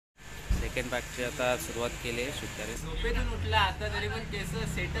Second पॅकची आता सुरुवात केली आहे. शुक्रवारी झोपेतून उठला आता तरी पण केस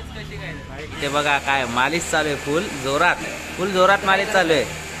सेटच कशी काय. इथे बघा काय मालिश चालू आहे. फुल जोरात मालिश चालू आहे.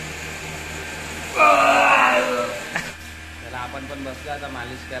 त्याला आपण पण बसलो आता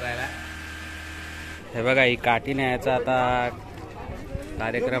मालिश करायला. हे बघा ही काठी न्यायचा आता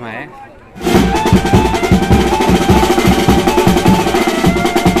कार्यक्रम आहे.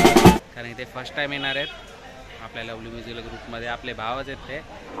 कारण इथे फर्स्ट टाइम येणार आहेत आपल्या लवली म्युझिक ग्रुपमध्ये. आपले भावच आहेत ते.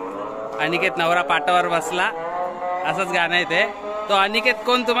 अनिकेत नवरा पाटावर बसला असंच गाणं आहे ते. तो अनिकेत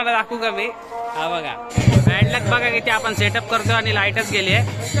कोण तुम्हाला दाखवू का मी. हा बघा बँडलक बघा किती आपण सेटअप करतो आणि लाईटच गेली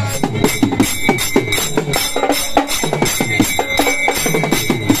आहे.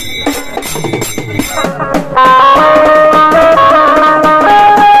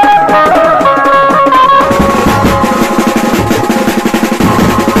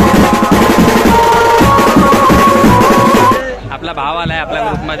 आपला भाव आलाय आपल्या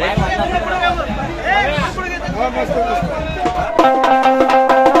ग्रुपमध्ये.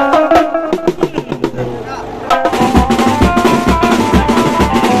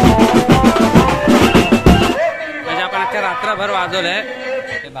 म्हणजे आपण अख्ख्या रात्रभर वाजवलंय.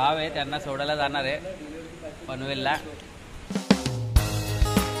 ते भाव आहे त्यांना सोडायला जाणार आहे पनवेलला.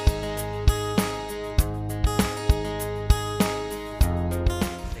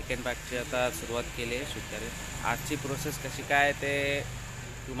 सेकंड पॅकची आता सुरुवात केली आहे शुक्रवारी. आजची प्रोसेस कशी काय ते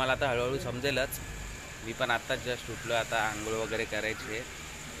तुम्हाला आता हळूहळू समजेलच. मी पण आत्ताच जस्ट उठलो. आता आंघोळ वगैरे करायची आहे.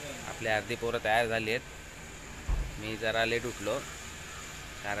 आपली अर्धी पोरं तयार झाली आहेत. मी जरा लेट उठलो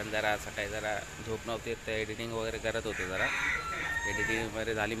कारण जरा सकाळी जरा झोप नव्हती. तर एडिटिंग वगैरे करत होते. जरा एडिटिंग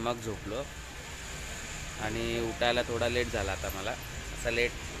वगैरे झाली मग झोपलो आणि उठायला थोडा लेट झाला. आता मला असा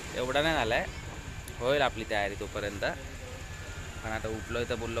लेट एवढा नाही झाला आहे. होईल आपली तयारी तोपर्यंत. पण आता उठलो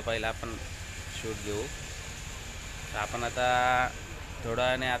तर बोललो पहिला आपण शूट घेऊ. तर आपण आता थोड्या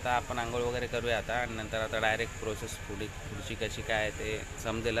वेळाने आता आपण आंघोळ वगैरे करूया आता. आणि नंतर आता डायरेक्ट प्रोसेस पुढची कशी काय ते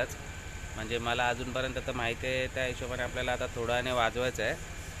समजेलच. म्हणजे मला अजूनपर्यंत तर माहिती आहे त्या हिशोबाने आपल्याला आता थोड्या वेळाने वाजवायचं आहे.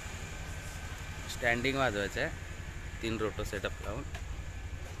 स्टँडिंग वाजवायचं आहे 3 रोटो सेटअप लावून.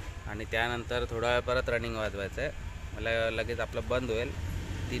 आणि त्यानंतर थोडा वेळ परत रनिंग वाजवायचं आहे. मला लगेच आपलं बंद होईल.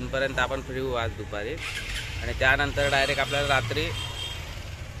 3 पर्यंत आपण फ्री होऊ आज दुपारी. आणि त्यानंतर डायरेक्ट आपल्याला रात्री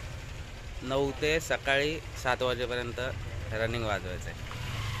 9 ते सकाळी 7 वाजेपर्यंत रनिंग वाजवायचं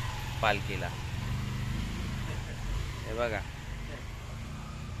आहे पालखीला. हे बघा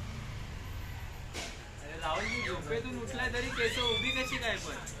राहुल झोपेतून उठला तरी केस उभी कशी काय.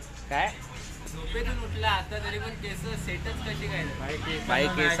 पण काय झोपेतून उठला आता तरी पण केस सेटच कशी काय. बाई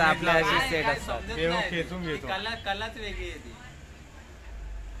केस आपल्या अशी सेट असतात. कलाच वेगळी आहे ती.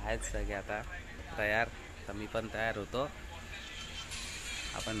 आहेत सगळे आता तयार. तर मी पण तयार होतो.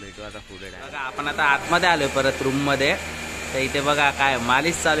 आपण भेटू आता पुढे. बघा आपण आता आतमध्ये आलोय परत रूम मध्ये. तर इथे बघा काय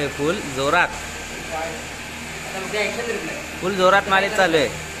मालिश चालू आहे. फुल जोरात मालिश चालू आहे.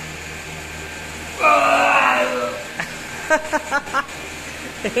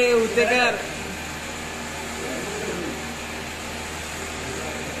 हे उतेकर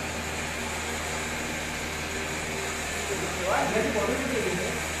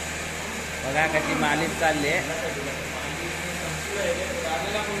बघा कशी मालिश चालली आहे.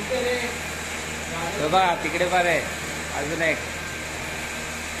 बघा तिकडे पण आहे अजून एक.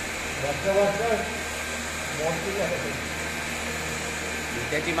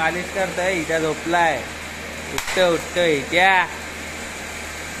 इत्याची मालिश करतोय. इथ्या झोपलाय. उठतो इत्या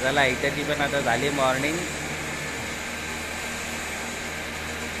झाला. इत्याची पण आता झाली मॉर्निंग.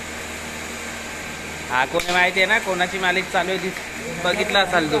 हा कोणी माहिती आहे ना कोणाची मालिश चालू आहे बघितलं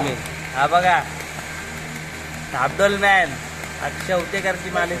असाल तुम्ही. हा बघा अब्दुल मॅन अक्षय उतेकरची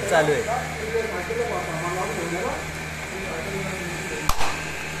मालिश चालू आहे.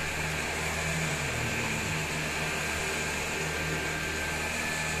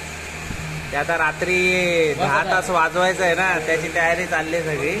 ते आता रात्री 10 तास वाजवायचं आहे ना. त्याची तयारी चालली आहे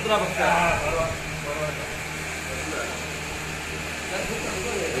सगळी.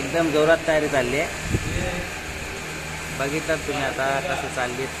 एकदम जोरात तयारी चालली आहे. बघितलं तुम्ही आता कसं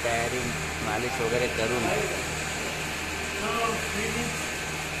चालली तयारी मालिश वगैरे करून.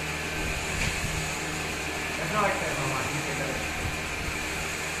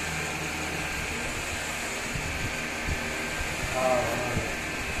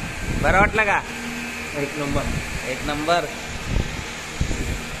 बरं वाटलं का. एक नंबर.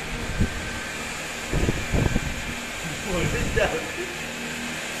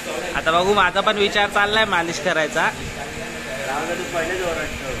 आता बघू माझा पण विचार चाललाय मालिश करायचा.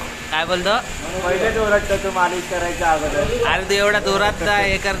 काय बोलतो पहिलेच ओरडतो तू मालिश करायच्या अगोदर. अरे तू एवढा जोरात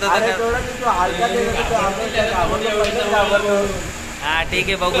हे करतो. हा ठीक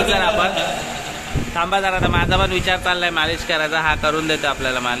आहे, बघू जर आपण. थांबा जरा, आता माझा पण विचार चाललाय मालिश करायचा. हा करून देतो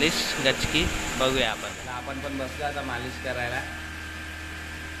आपल्याला मालिश गचकी. बघूया आपण पण बसलो आता मालिश करायला.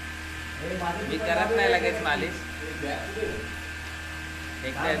 मी करत नाही लगेच मालिश.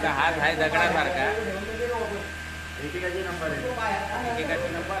 एक त्याचा हात आहे दगडासारखा. एकेकाचे नंबर.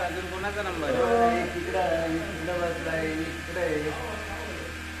 अजून कोणाचा नंबर?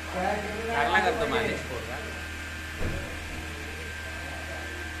 चांगला करतो मालिश पोरगा.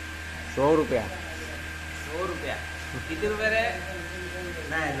 100 रुपया. 100 रुपया. किती रुपये रे?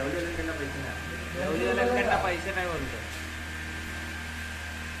 नाही, लवलीवाल्यांकडनं पैसे नाही. लवलीवाल्यांकडनं पैसे नाही बोलतो.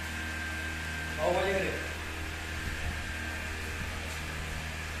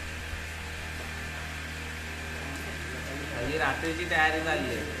 ही रात्रीची तयारी झाली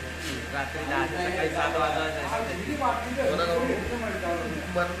आहे. रात्री 10 ते सकाळी 7 वाजता.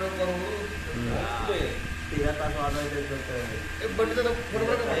 13 तास वाजवायचे. 13.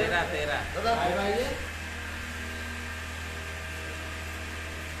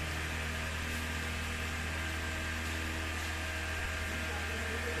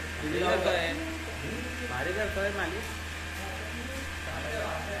 भारी करतोय मालिश.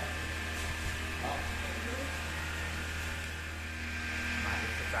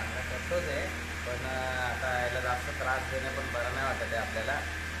 चांगला करतोच आहे, पण आता याला जास्त त्रास देणे पण बरं नाही वाटत आहे आपल्याला.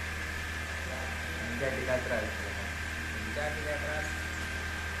 तुमच्या ठिकाणी त्रास.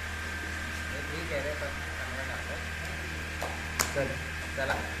 हे ठीक आहे रे, पण चांगलं करतो.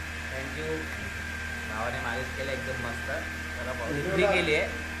 चला थँक्यू. भावाने मालिश केलं एकदम मस्त. चला भाऊ केली आहे.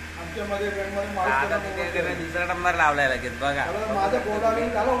 आता तिथे दुसरा नंबर लावलाय लगेच बघा.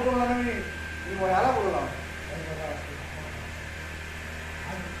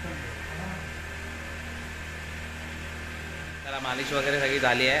 त्याला मालिश वगैरे सगळी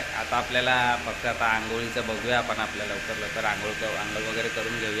झाली आहे. आता आपल्याला फक्त आता आंघोळीचं बघूया आपण. आपल्या लवकर आंघोळ वगैरे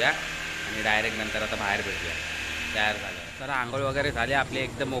करून घेऊया आणि डायरेक्ट नंतर आता बाहेर भेटूया. तयार झालं तर आंघोळ वगैरे झाली आपली.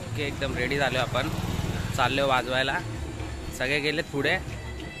 एकदम ओके, एकदम रेडी झालो आपण. चाललो वाजवायला. सगळे गेलेत पुढे,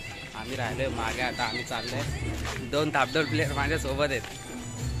 आम्ही राहिलो मागे. आता आम्ही चाललोय. 2 थापडोल प्लेयर माझ्यासोबत आहेत.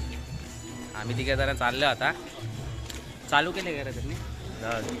 आम्ही तिघे जरा चाललो. आता चालू केले का त्यांनी?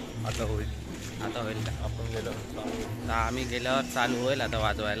 आता होईल. आता होईल का? आपण गेलो तर आम्ही गेल्यावर चालू होईल आता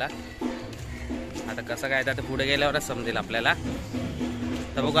वाजवायला. आता कसं काय तर पुढे गेल्यावरच समजेल आपल्याला.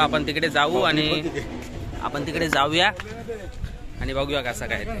 तर बघू आपण तिकडे जाऊ आणि आपण तिकडे जाऊया आणि बघूया कसं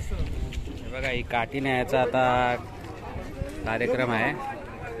काय ते. बघा ही काठी न्यायचा आता कार्यक्रम आहे,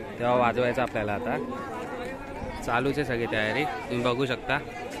 तेव्हा वाजवायचं आपल्याला. आता चालूच आहे सगळी तयारी, तुम्ही बघू शकता.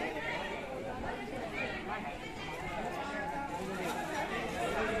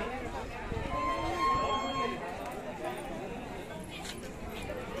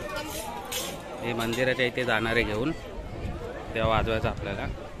 हे मंदिराच्या इथे जाणारे घेऊन तेव्हा वाजवायचं आपल्याला.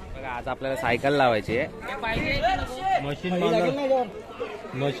 बघा आज आपल्याला सायकल लावायची आहे.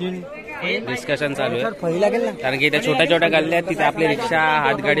 मशीन डिस्कशन चालू आहे, कारण की इथे छोट्या छोट्या गल्ल्या आहेत, तिथे आपली रिक्षा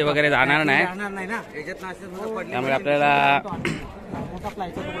हातगाडी वगैरे जाणार नाही. त्यामुळे आपल्याला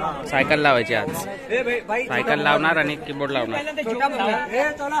सायकल लावायची आज. सायकल लावणार आणि कीबोर्ड लावणार.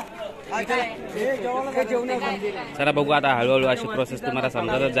 चला बघू आता हळूहळू अशी प्रोसेस तुम्हाला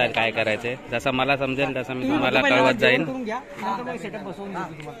समजतच जाईल काय करायचे. जसं मला समजेल तसं मी तुम्हाला कळवत जाईन.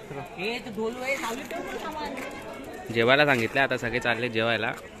 जेवायला सांगितलं, आता सगळे चालले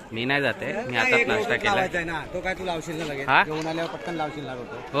जेवायला. मी नाही जाते, मी आता नाश्ता केला. तो काय तू लावशील ना लगेच? हा पटकन लावशील ना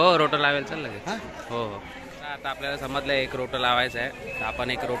रोटो? हो, रोटो लावेल चल लगेच. हो हो. आता आपल्याला समजलं एक रोटो लावायचा आहे, तर आपण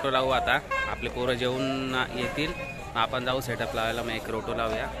एक रोटो लावू. आता आपले पोरं जेवून येतील, आपण जाऊ सेटअप लावायला. मग एक रोटो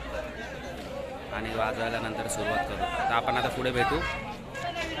लावूया आणि वाजवायला नंतर सुरुवात करू. तर आपण आता पुढे भेटू.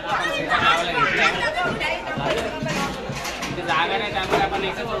 सेटअप लावायला घेतला, जागा नाही त्यामुळे आपण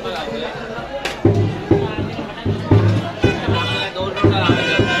एकच रोटो लावतोय. आपल्याला 2 रोटो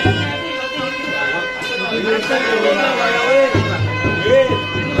लावायचे.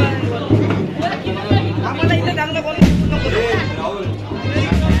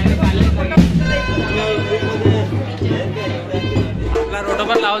 आपला रोटो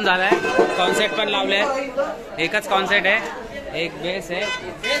पण लावून झालाय, कॉन्सेप्ट पण लावले. एकच कॉन्सेप्ट आहे, एक बेस आहे,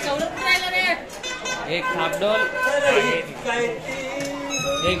 एक थापडोल,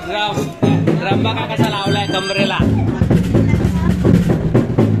 एक ड्रम बघा कसा लावलाय कमरेला.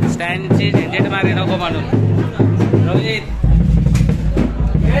 स्टँडची झेंझेट मारे नको म्हणून. रोहित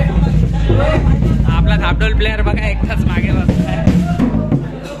आपला थापडोल प्लेअर बघा एकटाच मागे बसलाय.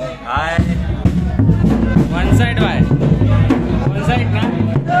 वन साइड ना.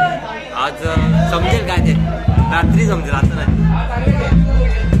 आज समजेल काय ते, रात्री समजेल, आता नाही.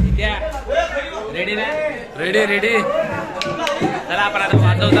 रेडी ना? रेडी. चला आपण आता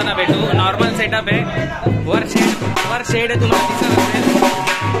वाजवताना भेटू. नॉर्मल सेटअप आहे. वर शेड आहे, तुम्हाला दिसत असेल.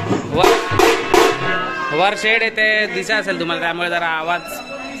 वर शेड आहे ते दिसत असेल तुम्हाला, त्यामुळे जरा आवाज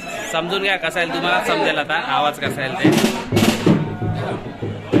समजून घ्या कसा आहे, तुम्हाला समजेल आता आवाज कसा आहे ते.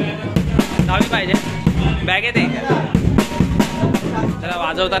 चावी पाहिजे बॅगेत आहे. चला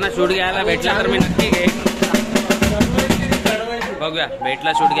वाजवताना शूट घ्यायला भेटला तर मी नक्की घेईन. बघूया,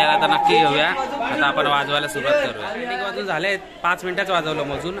 भेटला शूट घ्यायला तर नक्की घेऊया. आता आपण वाजवायला सुरुवात करूया. रनिंग वाजून झाले 5 मिनिटाच वाजवलं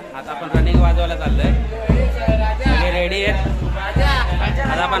मोजून. आता आपण रनिंग वाजवायला चाललोय. सगळे रेडी आहेत.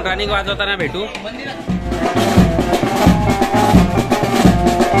 आता आपण रनिंग वाजवताना भेटू.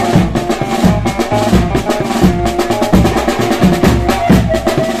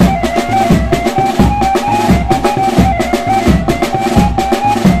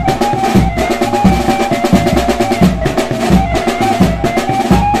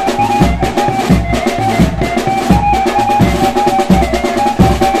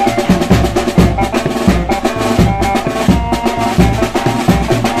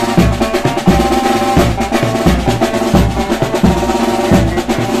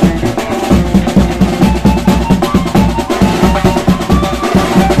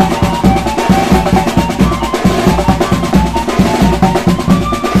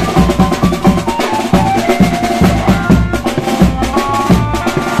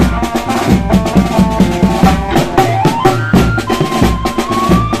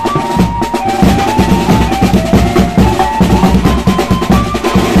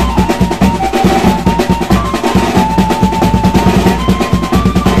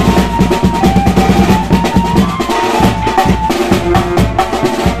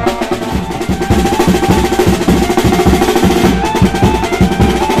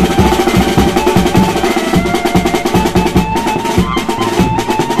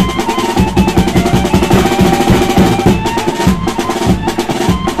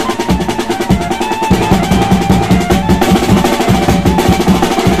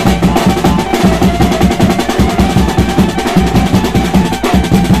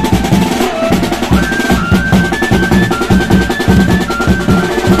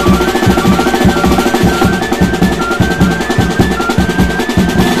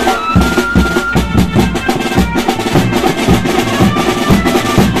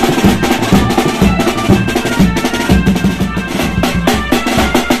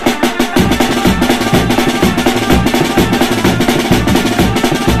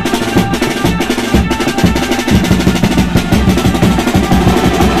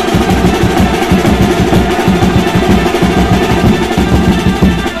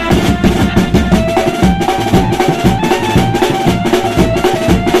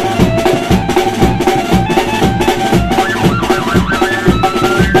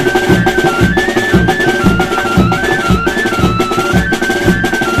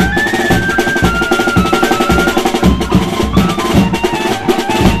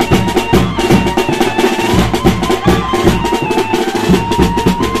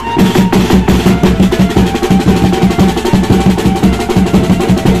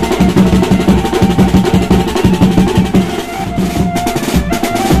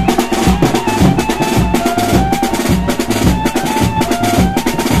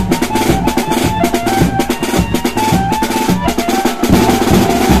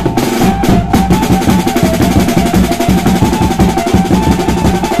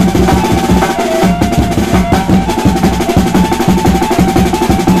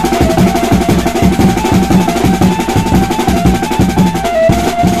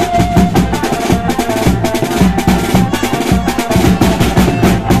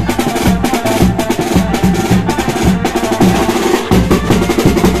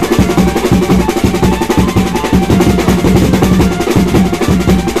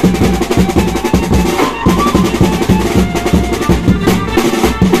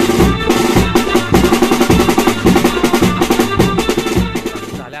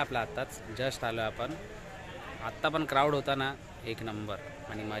 जस्ट आलो आपण. आत्ता पण क्राऊड होता ना एक नंबर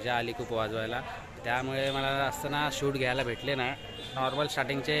आणि मजा आली खूप वाजवायला. त्यामुळे मला असताना शूट घ्यायला भेटले ना. नॉर्मल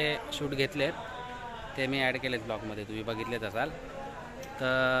स्टार्टिंगचे शूट घेतलेत ते मी ॲड केलेत ब्लॉगमध्ये, तुम्ही बघितलेत असाल.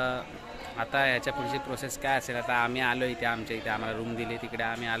 तर आता याच्या पुढची प्रोसेस काय असेल, आता आम्ही आलो इथे, आमच्या इथे आम्हाला रूम दिली, तिकडे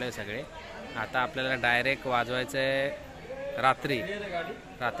आम्ही आलो आहे सगळे. आता आपल्याला डायरेक्ट वाजवायचं आहे रात्री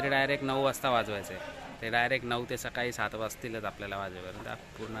डायरेक्ट 9 वाजता वाजवायचं आहे. ते डायरेक्ट 9 ते सकाळी 7 वाजतीलच आपल्याला वाजवायला.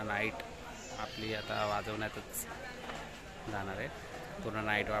 पूर्ण नाईट आपली आता वाजवण्यातच जाणार आहे. पूर्ण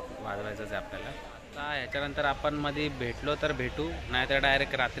नाईट वाजवायचंच आहे आपल्याला. आता ह्याच्यानंतर आपण मध्ये भेटलो तर भेटू, नाहीतर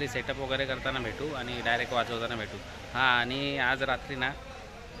डायरेक्ट रात्री सेटअप वगैरे करताना भेटू आणि डायरेक्ट वाजवताना भेटू. हां, आणि आज रात्री ना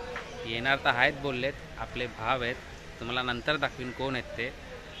येणार तर आहेत बोललेत, आपले भाव आहेत तुम्हाला नंतर दाखवीन कोण आहेत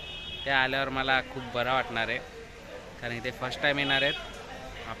ते आल्यावर मला खूप बरं वाटणार आहे, कारण ते फर्स्ट टाईम येणार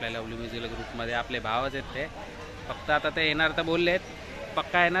आहेत आपल्या लवली म्युझिक ग्रुपमध्ये. आपले भावच आहेत ते. फक्त आता ते येणार तर बोलले आहेत,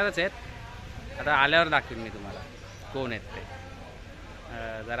 पक्का येणारच आहेत. आता आल्यावर दाखवीन मी तुम्हाला कोण आहेत ते.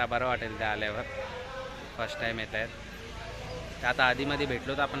 जरा बरं वाटेल ते आल्यावर. फर्स्ट टाईम येत आहेत तर आता आधीमध्ये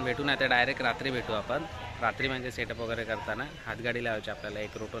भेटलो तर आपण भेटू, नाही तर डायरेक्ट रात्री भेटू आपण. रात्री म्हणजे सेटअप वगैरे करताना हातगाडी लावायची आपल्याला,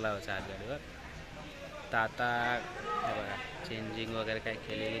 एक रोटो लावायचा हातगाडीवर. तर आता हे बघा चेंजिंग वगैरे काही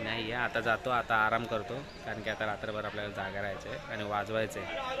केलेली नाही आहे. आता जातो, आता आराम करतो, कारण की आता रात्रभर आपल्याला जागा राहायचं आहे आणि वाजवायचं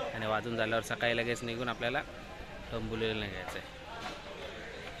आहे. आणि वाजून झाल्यावर सकाळी लगेच निघून आपल्याला डोंबिवलीला निघायचं आहे.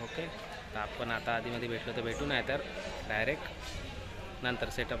 ओके, तर आपण आता आधीमध्ये भेटलो तर भेटू, नाही तर डायरेक्ट नंतर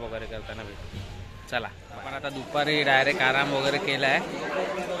सेटअप वगैरे करताना भेटू. चला, आपण आता दुपारी डायरेक्ट आराम वगैरे केला आहे.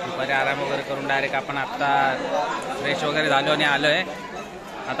 दुपारी आराम वगैरे करून डायरेक्ट आपण आत्ता फ्रेश वगैरे झालो आणि आलो आहे.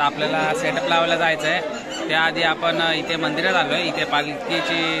 आता आपल्याला सेटअप लावायला जायचं आहे. त्याआधी आपण इथे मंदिरात आलो आहे. इथे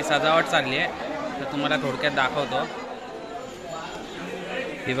पालखीची सजावट चालली आहे, तर तुम्हाला थोडक्यात दाखवतो.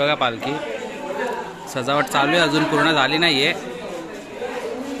 ही बघा पालखी सजावट चालू आहे, अजून पूर्ण झाली नाही आहे.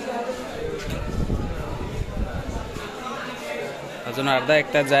 अजून अर्धा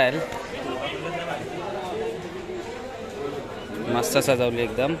एक तास जाईल. मस्त सजवली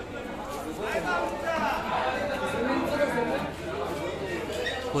एकदम.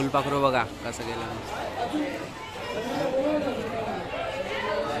 फुलपाखरू बघा कसं गेलं.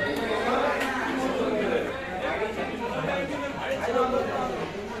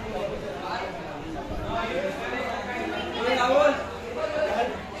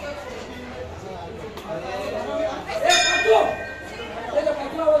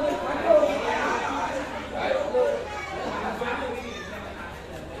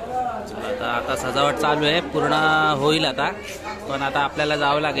 आता सजावट चालू आहे, पूर्ण होईल आता. पण आता आपल्याला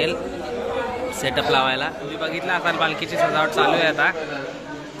जावं लागेल सेटअप लावायला. तुम्ही बघितलं असाल पालखीची सजावट चालू आहे आता.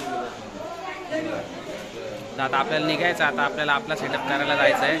 तर आता आपल्याला निघायचं. आता आपल्याला आपला सेटअप करायला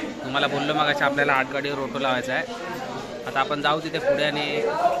जायचं आहे. तुम्हाला बोललो मग आपल्याला आठगाडीवर रोटो लावायचा आहे. आता आपण जाऊ तिथे पुढे आणि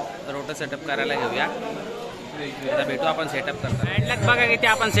रोटो सेटअप करायला घेऊया. आता भेटू आपण सेटअप करतो. लाईट बघा किती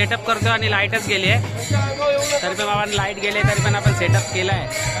आपण सेटअप करतो आणि लाईटच गेली आहे. तरी पण आपण लाईट गेले तरी पण आपण सेटअप केला आहे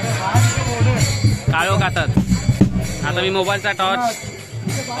काळो खातात. आता मी मोबाईलचा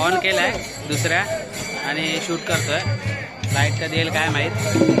टॉर्च ऑन केला आहे दुसऱ्या आणि शूट करतोय. लाईट कधी येईल काय माहीत.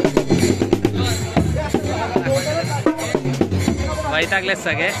 वैतागलेच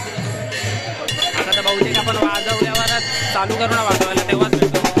सगळे. आता तर बहुतेक आपण वाजवल्यावरच चालू करू ना वाजवायला, तेव्हाच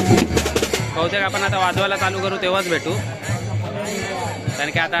भेटू. बहुतेक आपण आता वाजवायला चालू करू तेव्हाच भेटू, कारण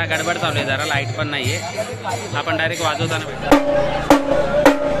की आता गडबड चालू आहे जरा. लाईट पण नाही आहे. आपण डायरेक्ट वाजवताना भेटू.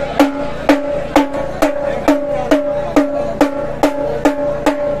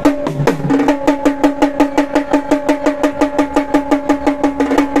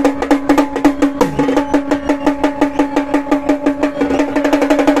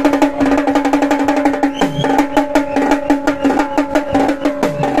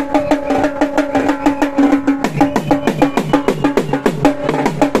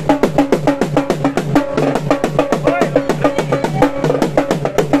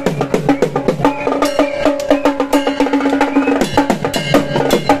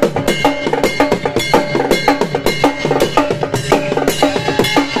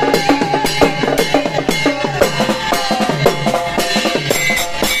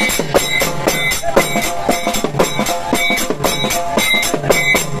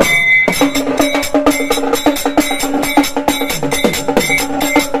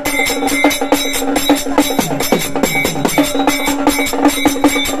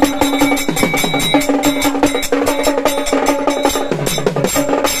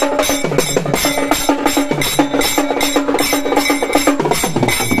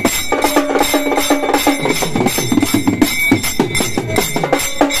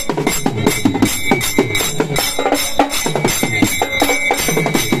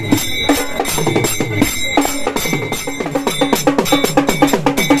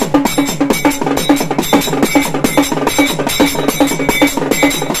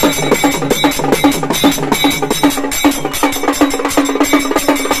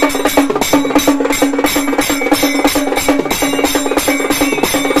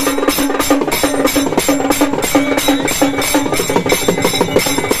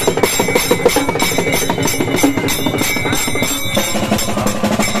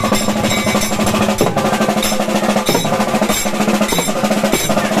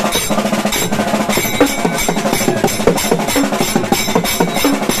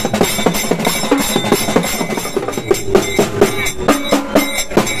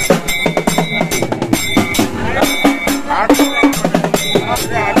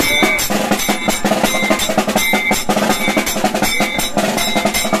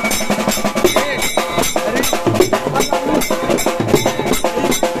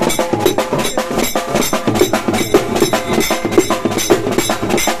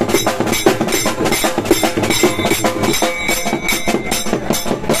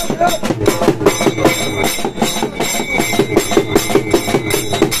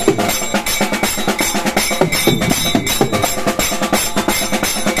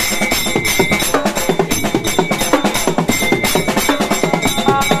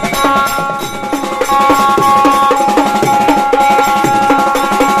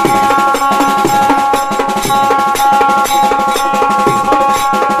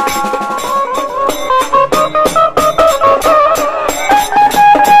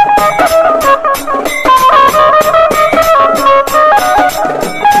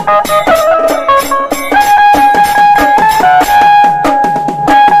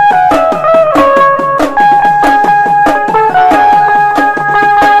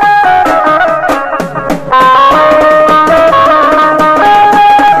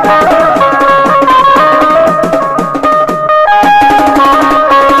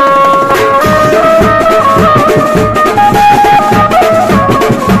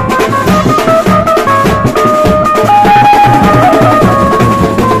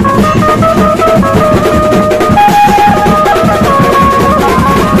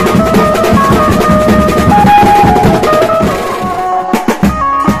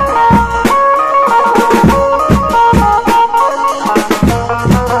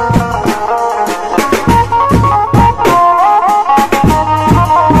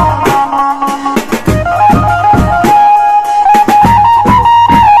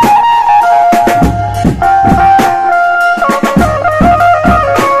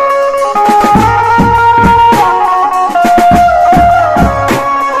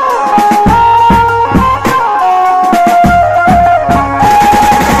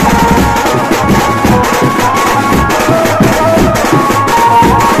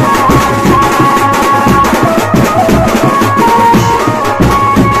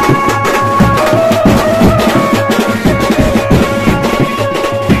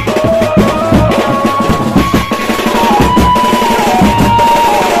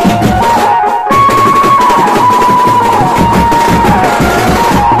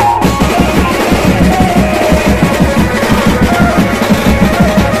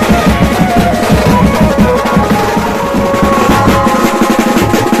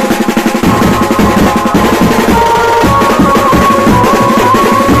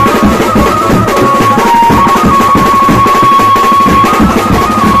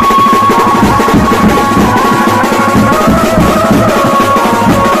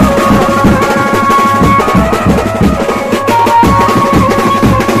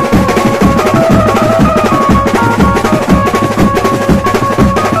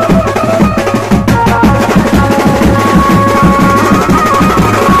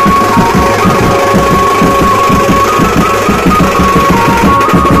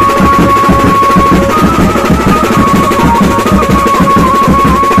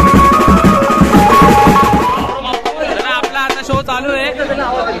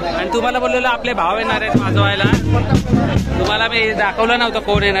 बोललेलं आपले भाव येणार आहेत वाजवायला. तुम्हाला मी दाखवलं नव्हतं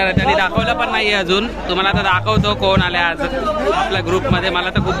कोण येणार आहे, त्यांनी दाखवलं पण नाही अजून. तुम्हाला आता दाखवतो कोण आले आज आपल्या ग्रुपमध्ये. मला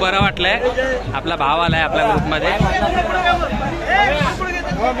तर खूप बरं वाटलंय, आपला भाव आलाय आपल्या ग्रुपमध्ये.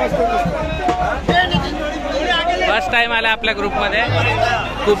 फर्स्ट टाइम आलाय आपल्या ग्रुपमध्ये,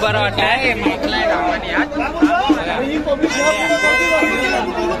 खूप बरं वाटलंय.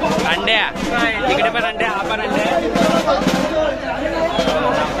 अंड्या इकडे पण अंड्या, हा पण अंड्या.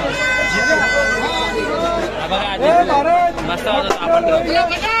 मस्त वाजवतो आपण.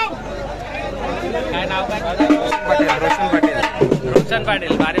 काय नाव काय? रोशन पाटील. रोशन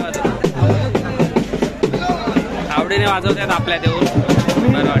पाटील भारी वाजवतो, आवडीने वाजवतात आपल्या देऊन,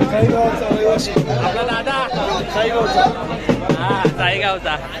 बरं वाटतं. आपला दादा हा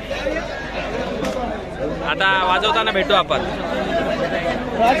साईगावचा. आता वाजवताना भेटू आपण.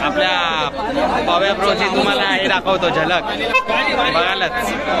 आपल्या पव्या प्रोची तुम्हाला हे दाखवतो झलक, बघायलाच.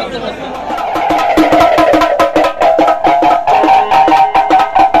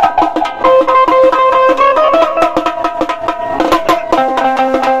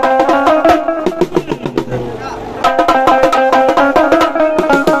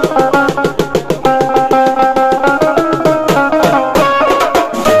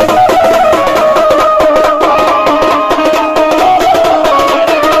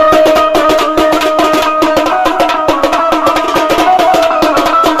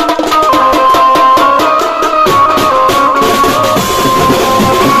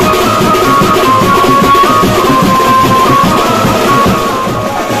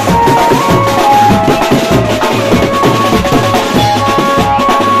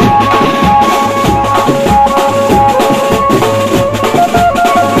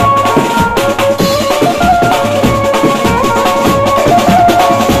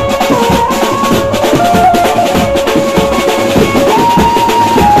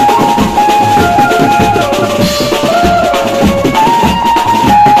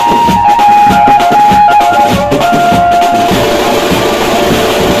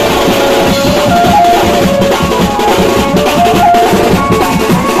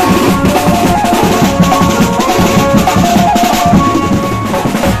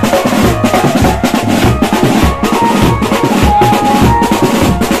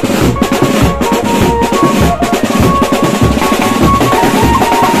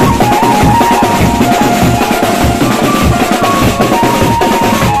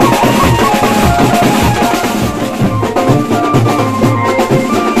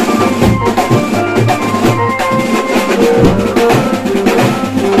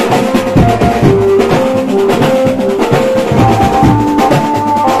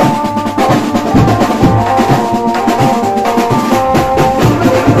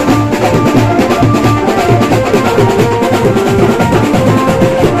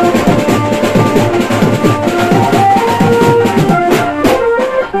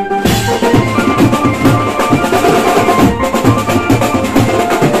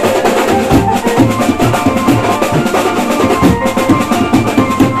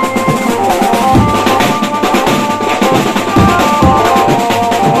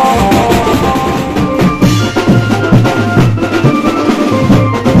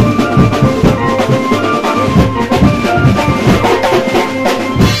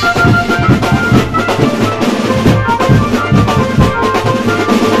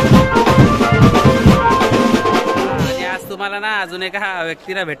 तुम्हाला ना अजून एका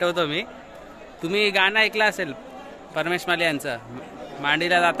व्यक्तीला भेटवतो मी. तुम्ही गाणं ऐकलं असेल परमेश माले यांचं,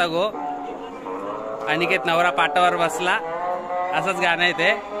 मांडीला जाता गो अनिकेत नवरा पाटावर बसला, असंच गाणं आहे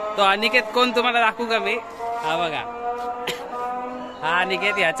ते. तो अनिकेत कोण तुम्हाला दाखवू का मी? हा बघा, हा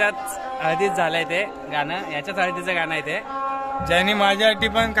अनिकेत, याच्याच हळदीत झालंय ते गाणं, याच्याच हळदीचं गाणं आहे ते. ज्यांनी माझ्यासाठी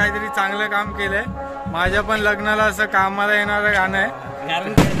पण काहीतरी चांगलं काम केलंय, माझ्या पण लग्नाला असं कामाला येणारं गाणं आहे.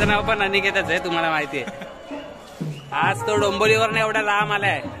 कारण त्याचं नाव पण अनिकेतच आहे, तुम्हाला माहिती आहे. आज तो डोंबिवलीवरनं एवढा लांब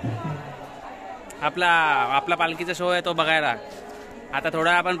आलाय, आपला पालखीचा शो आहे तो बघायला. आता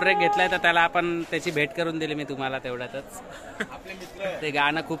थोडा आपण ब्रेक घेतलाय तर त्याला आपण त्याची भेट करून दिली मी तुम्हाला तेवढ्यातच. ते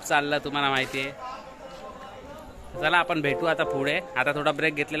गाणं खूप चाललं, तुम्हाला माहिती आहे. चला आपण भेटू आता पुढे. आता थोडा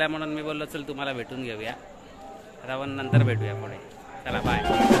ब्रेक घेतलेला आहे म्हणून मी बोललो चल तुम्हाला भेटून घेऊया. आता आपण नंतर भेटूया पुढे. चला बाय.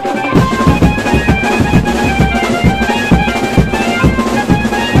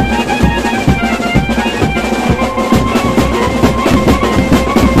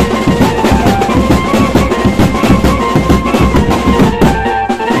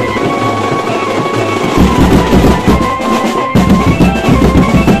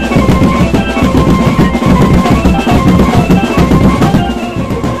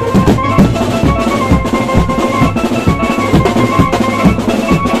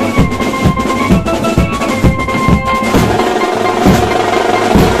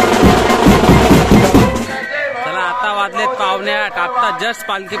 आता जस्ट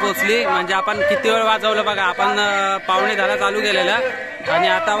पालखी पोचली, म्हणजे आपण किती वेळ वाजवलं बघा. आपण 7:45 चालू केलेलं आणि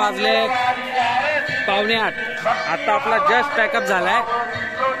आता वाजले 7:45. आता आपला जस्ट पॅकअप झालाय,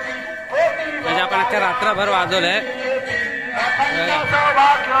 म्हणजे आपण अख्ख्या रात्रभर वाजवलंय.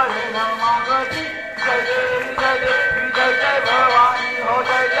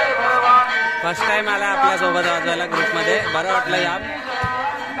 फर्स्ट टाइम आला आपल्या सोबत वाजवायला ग्रुपमध्ये, बरं वाटलं या.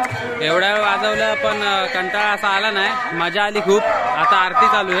 एवढ्या वेळ वाजवलं पण कंटाळा असा आला नाही, मजा आली खूप. आता आरती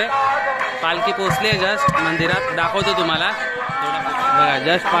चालू आहे, पालखी पोचली आहे जस्ट मंदिरात, दाखवतो तुम्हाला. बघा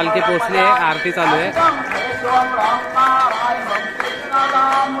जस्ट पालखी पोचली आहे, आरती चालू आहे.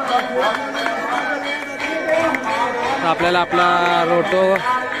 आपल्याला आपला रोटो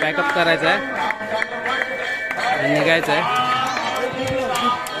पॅकअप करायचा आहे आणि निघायचं आहे.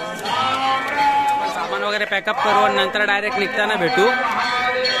 सामान वगैरे पॅकअप करू आणि नंतर डायरेक्ट निघताना भेटू.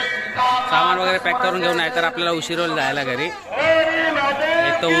 सामान वगैरे पॅक करून घेऊन, नाही तर आपल्याला उशीर होईल जायला घरी.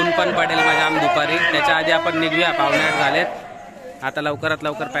 एक तर ऊन पण पडेल माझ्या आम दुपारी, त्याच्या आधी आपण निघूया. 7:45 झालेत. आता लवकरात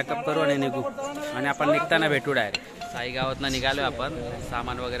लवकर पॅकअप करू आणि निघू, आणि आपण निघताना भेटू डायरेक्ट. साई गावातनं निघालो आपण.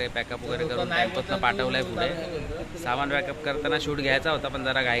 सामान वगैरे पॅकअप वगैरे करून टेम्पोतनं पाठवलंय पुढे. सामान पॅकअप करताना शूट घ्यायचा होता, पण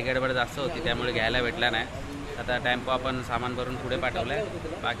जरा घाई गडबड जास्त होती, त्यामुळे घ्यायला भेटला नाही. आता टेम्पो आपण सामान भरून पुढे पाठवलंय.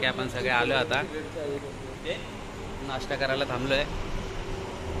 बाकी आपण सगळे आलो. आता नाश्ता करायला थांबलोय.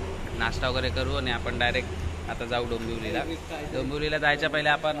 नाश्ता वगैरे करू आणि आपण डायरेक्ट आता जाऊ डोंबिवलीला. डोंबिवलीला जायच्या पहिले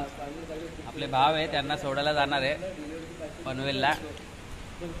आपण आपले भाव आहे त्यांना सोडायला जाणार आहे पनवेलला.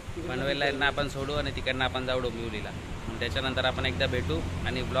 पनवेलला यांना आपण सोडू आणि तिकडनं आपण जाऊ डोंबिवलीला. त्याच्यानंतर आपण एकदा भेटू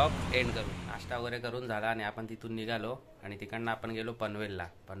आणि ब्लॉग एंड करू. नाश्ता वगैरे करून झाला आणि आपण तिथून निघालो आणि तिकडनं आपण गेलो पनवेलला.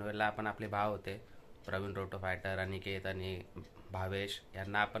 पनवेलला आपण आपले भाव होते प्रवीण रोटो फायटर, अनिकेत आणि भावेश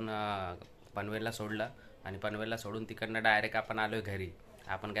यांना आपण पनवेलला सोडलं आणि पनवेलला सोडून तिकडनं डायरेक्ट आपण आलो आहे घरी.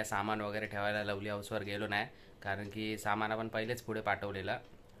 आपण काय सामान वगैरे ठेवायला लवली हाऊसवर गेलो नाही, कारण की सामान आपण पहिलेच पुढे पाठवलेलं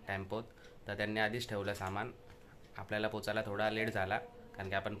टेम्पोत, तर त्यांनी आधीच ठेवलं सामान. आपल्याला पोचायला थोडा लेट झाला, कारण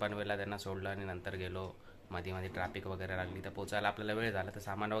की आपण पनवेलला त्यांना सोडलं आणि नंतर गेलो. मध्ये ट्रॅफिक वगैरे लागली तर पोचायला आपल्याला वेळ झाला, तर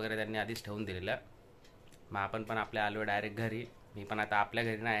सामान वगैरे त्यांनी आधीच ठेवून दिलेलं. मग आपण पण आपल्या आलो डायरेक्ट घरी. मी पण आता आपल्या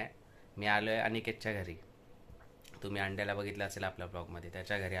घरी नाही, मी आलो आहे अनिकेतच्या घरी. तुम्ही अंड्याला बघितलं असेल आपल्या ब्लॉगमध्ये,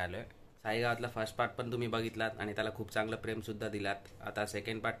 त्याच्या घरी आलो आहे. साई गावातला फर्स्ट पार्ट पण तुम्ही बघितलात आणि त्याला खूप चांगलं प्रेमसुद्धा दिलात. आता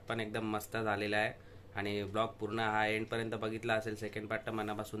सेकंड पार्ट पण एकदम मस्त झालेला आहे आणि ब्लॉग पूर्ण हा एंडपर्यंत बघितला असेल सेकंड पार्ट, तर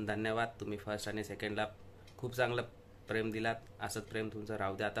मनापासून धन्यवाद. तुम्ही फर्स्ट आणि सेकंडला खूप चांगलं प्रेम दिलात, असंच प्रेम तुमचं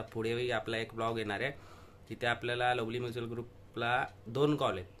राहू द्या. आता पुढेही आपला एक ब्लॉग येणार आहे, तिथे आपल्याला लवली म्युच्युअल ग्रुपला 2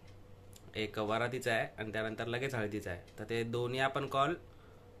 कॉल आहेत. एक वरातीचा आहे आणि त्यानंतर लगेच हळदीचा आहे, तर ते दोन्ही आपण कॉल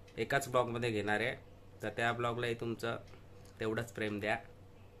एकाच ब्लॉगमध्ये घेणार आहे. तर त्या ब्लॉगलाही तुमचं तेवढंच प्रेम द्या.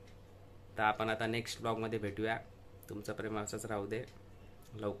 तर आपण आता नेक्स्ट ब्लॉगमध्ये भेटूया. तुमचं प्रेम असंच राहू दे.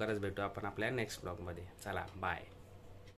 लवकरच भेटू आपण आपल्या नेक्स्ट ब्लॉगमध्ये. चला बाय.